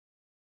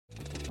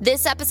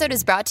This episode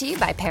is brought to you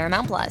by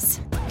Paramount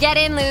Plus. Get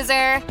in,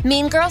 loser!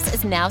 Mean Girls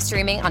is now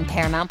streaming on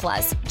Paramount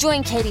Plus.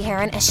 Join Katie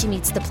Heron as she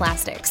meets the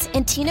plastics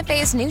in Tina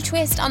Fey's new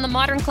twist on the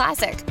modern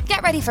classic.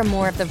 Get ready for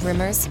more of the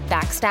rumors,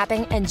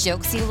 backstabbing, and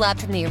jokes you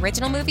loved from the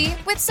original movie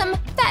with some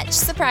fetch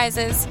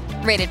surprises.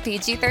 Rated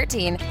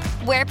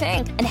PG-13. Wear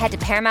pink and head to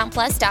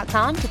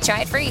ParamountPlus.com to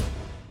try it free.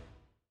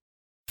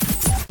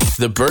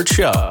 The Burt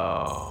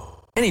Show.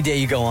 Any day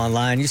you go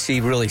online, you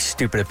see really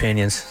stupid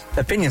opinions.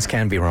 Opinions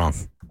can be wrong.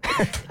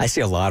 I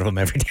see a lot of them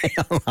every day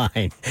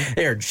online.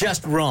 They're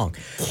just wrong.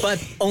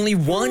 But only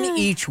one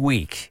each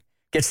week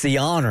gets the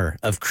honor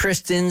of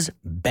Kristen's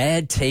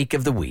bad take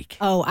of the week.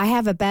 Oh, I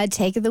have a bad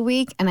take of the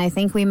week, and I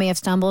think we may have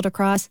stumbled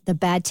across the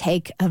bad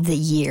take of the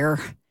year.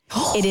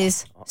 It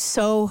is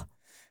so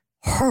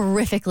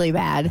horrifically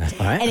bad.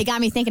 Right. And it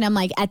got me thinking, I'm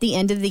like, at the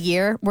end of the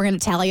year, we're going to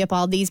tally up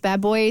all these bad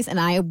boys, and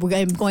I'm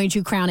going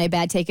to crown a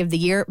bad take of the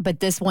year, but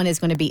this one is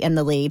going to be in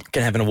the lead.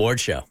 Can have an award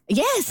show.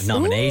 Yes.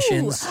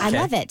 Nominations. Ooh, I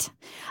love it.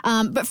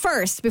 But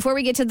first, before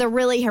we get to the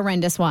really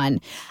horrendous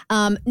one,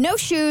 no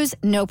shoes,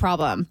 no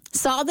problem.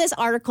 Saw this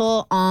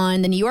article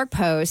on the New York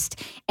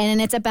Post, and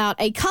it's about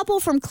a couple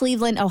from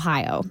Cleveland,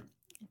 Ohio.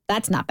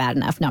 That's not bad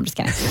enough. No, I'm just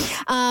kidding.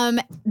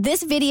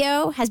 This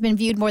video has been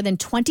viewed more than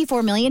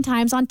 24 million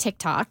times on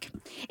TikTok.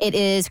 It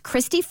is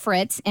Christy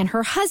Fritz and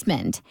her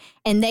husband,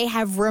 and they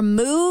have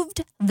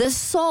removed the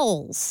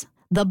soles,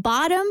 the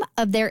bottom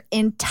of their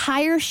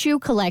entire shoe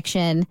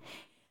collection,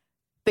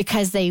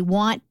 because they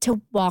want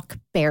to walk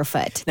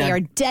barefoot. Now, they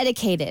are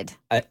dedicated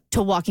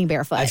to walking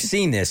barefoot. I've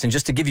seen this, and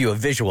just to give you a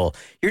visual,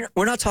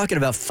 we're not talking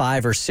about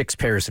 5 or 6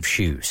 pairs of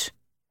shoes.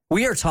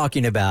 We are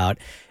talking about,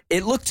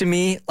 it looked to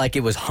me like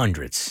it was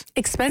hundreds.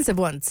 Expensive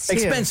ones, too.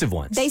 Expensive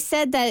ones. They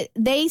said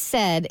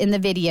in the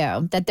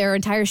video that their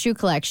entire shoe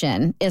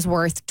collection is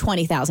worth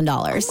 $20,000.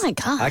 Oh my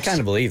gosh. I kind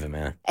of believe it,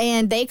 man.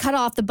 And they cut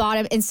off the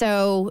bottom, and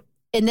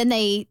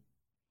I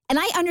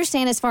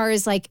understand as far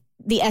as like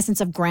the essence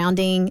of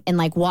grounding and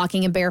like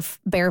walking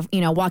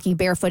in walking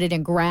barefooted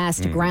in grass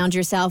to ground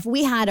yourself.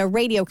 We had a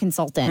radio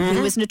consultant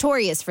who was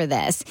notorious for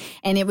this,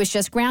 and it was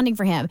just grounding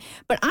for him.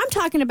 But I'm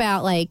talking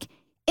about like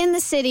in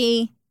the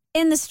city,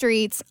 in the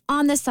streets,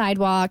 on the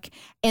sidewalk,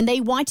 and they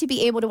want to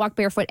be able to walk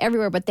barefoot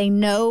everywhere, but they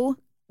know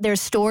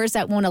there's stores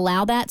that won't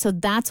allow that. So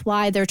that's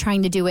why they're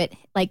trying to do it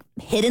like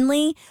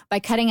hiddenly by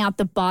cutting out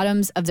the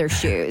bottoms of their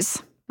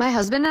shoes. My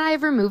husband and I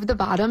have removed the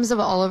bottoms of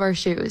all of our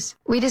shoes.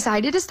 We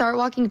decided to start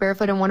walking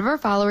barefoot, and one of our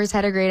followers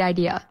had a great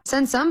idea.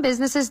 Since some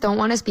businesses don't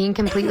want us being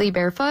completely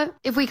barefoot,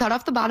 if we cut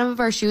off the bottom of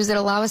our shoes,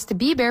 it'll allow us to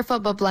be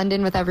barefoot but blend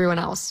in with everyone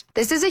else.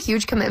 This is a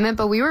huge commitment,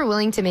 but we were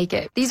willing to make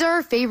it. These are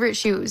our favorite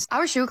shoes.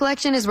 Our shoe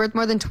collection is worth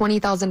more than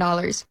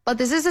 $20,000. But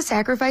this is a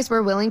sacrifice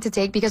we're willing to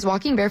take because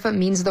walking barefoot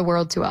means the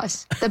world to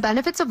us. The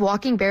benefits of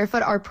walking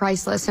barefoot are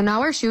priceless, so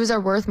now our shoes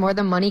are worth more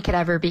than money could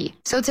ever be.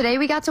 So today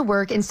we got to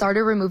work and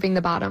started removing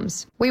the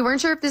bottoms. We weren't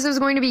sure if this was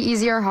going to be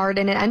easy or hard,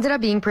 and it ended up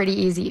being pretty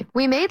easy.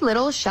 We made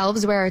little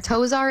shelves where our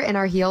toes are and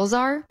our heels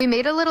are. We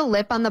made a little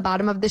lip on the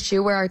bottom of the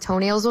shoe where our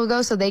toenails will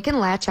go so they can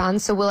latch on,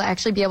 so we'll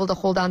actually be able to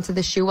hold on to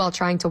the shoe while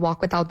trying to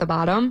walk without the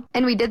bottom.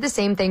 And we did the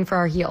same thing for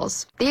our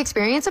heels. The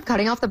experience of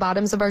cutting off the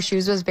bottoms of our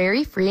shoes was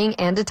very freeing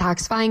and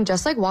detoxifying,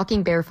 just like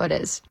walking barefoot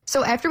is.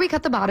 So after we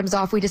cut the bottoms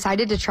off, we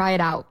decided to try it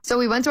out. So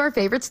we went to our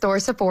favorite store,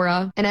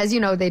 Sephora, and as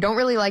you know, they don't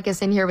really like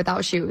us in here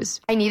without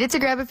shoes. I needed to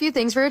grab a few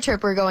things for a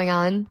trip we're going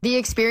on. The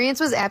experience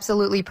was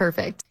absolutely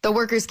perfect. The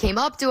workers came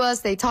up to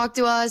us, they talked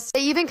to us, they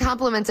even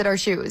complimented our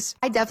shoes.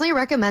 I definitely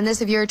recommend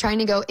this if you're trying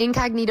to go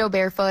incognito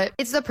barefoot.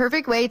 It's the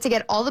perfect way to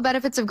get all the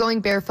benefits of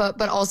going barefoot,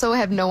 but also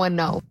have no one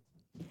know.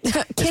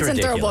 Kids in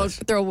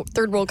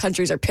third world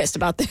countries are pissed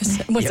about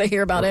this once they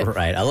hear about it.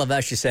 Right. I love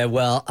how she said,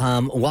 well,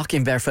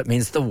 walking barefoot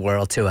means the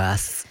world to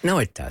us. No,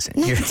 it doesn't.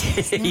 No,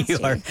 you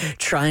are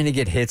trying to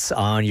get hits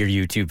on your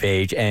YouTube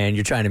page, and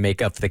you're trying to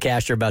make up for the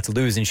cash you're about to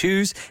lose in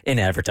shoes in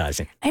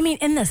advertising. I mean,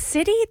 in the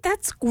city,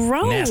 that's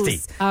gross.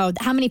 Nasty. Oh,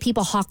 how many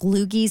people hawk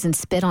loogies and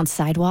spit on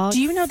sidewalks?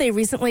 Do you know they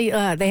recently,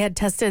 they had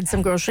tested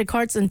some grocery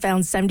carts and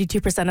found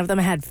 72% of them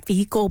had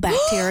fecal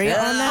bacteria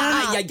on them?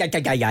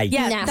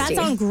 Yeah, Nasty. that's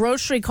on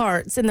grocery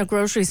carts in the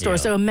grocery store. Yeah.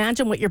 So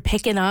imagine what you're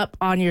picking up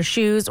on your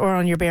shoes or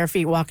on your bare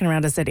feet walking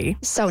around a city.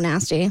 So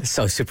nasty.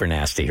 So super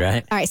nasty,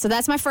 right? All right, so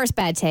that's my first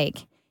bad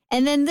take.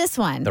 And then this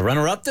one. The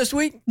runner-up this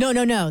week?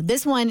 No.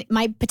 This one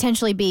might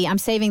potentially be, I'm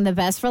saving the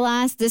best for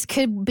last. This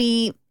could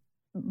be,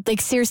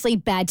 like, seriously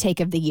bad take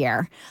of the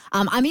year.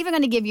 I'm even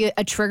going to give you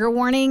a trigger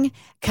warning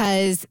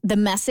because the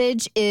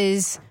message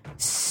is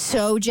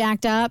so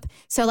jacked up.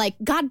 So, like,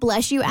 God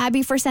bless you,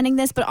 Abby, for sending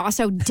this, but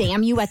also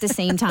damn you at the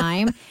same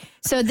time.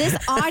 So this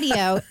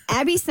audio,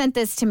 Abby sent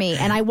this to me,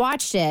 and I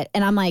watched it,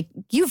 and I'm like,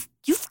 you've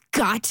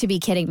got to be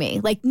kidding me.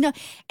 Like, no.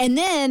 And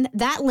then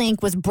that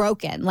link was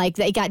broken. Like,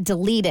 it got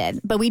deleted.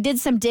 But we did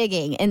some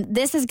digging, and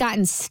this has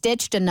gotten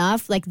stitched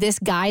enough. Like, this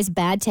guy's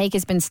bad take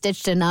has been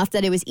stitched enough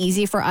that it was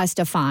easy for us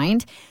to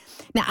find.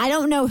 Now, I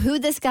don't know who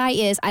this guy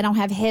is. I don't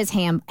have his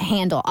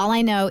handle. All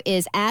I know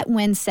is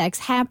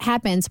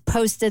 @WhenSexHappens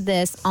posted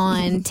this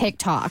on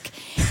TikTok.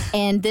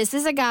 And this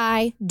is a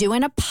guy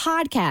doing a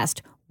podcast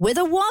with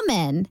a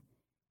woman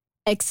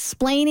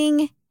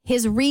explaining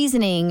his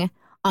reasoning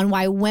on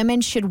why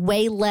women should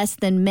weigh less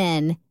than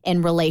men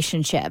in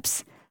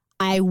relationships.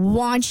 I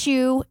want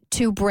you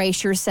to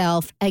brace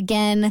yourself.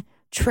 Again,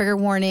 trigger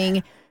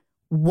warning,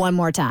 one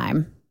more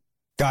time.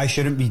 Guy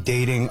shouldn't be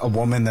dating a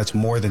woman that's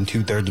more than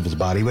 2/3 of his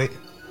body weight.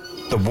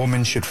 The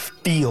woman should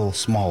feel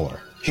smaller.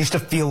 She has to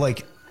feel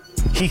like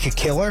he could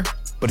kill her,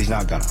 but he's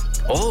not gonna.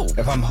 Oh.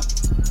 If I'm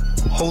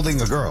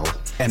holding a girl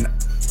and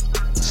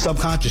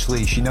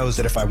subconsciously she knows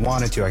that if I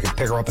wanted to, I could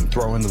pick her up and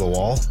throw her into the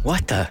wall.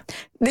 What the?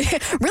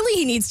 Really,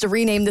 he needs to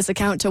rename this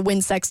account to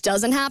When Sex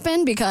Doesn't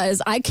Happen,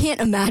 because I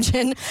can't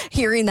imagine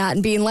hearing that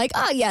and being like,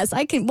 oh, yes,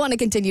 I want to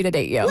continue to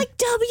date you. Like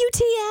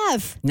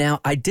WTF. Now,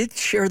 I did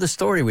share the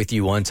story with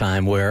you one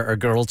time where a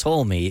girl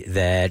told me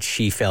that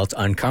she felt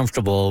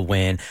uncomfortable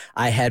when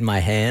I had my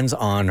hands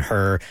on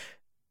her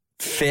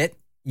fit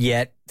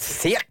yet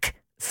thick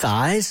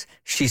thighs.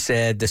 She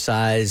said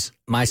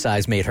my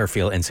size made her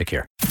feel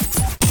insecure.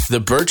 The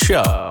Burt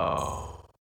Show.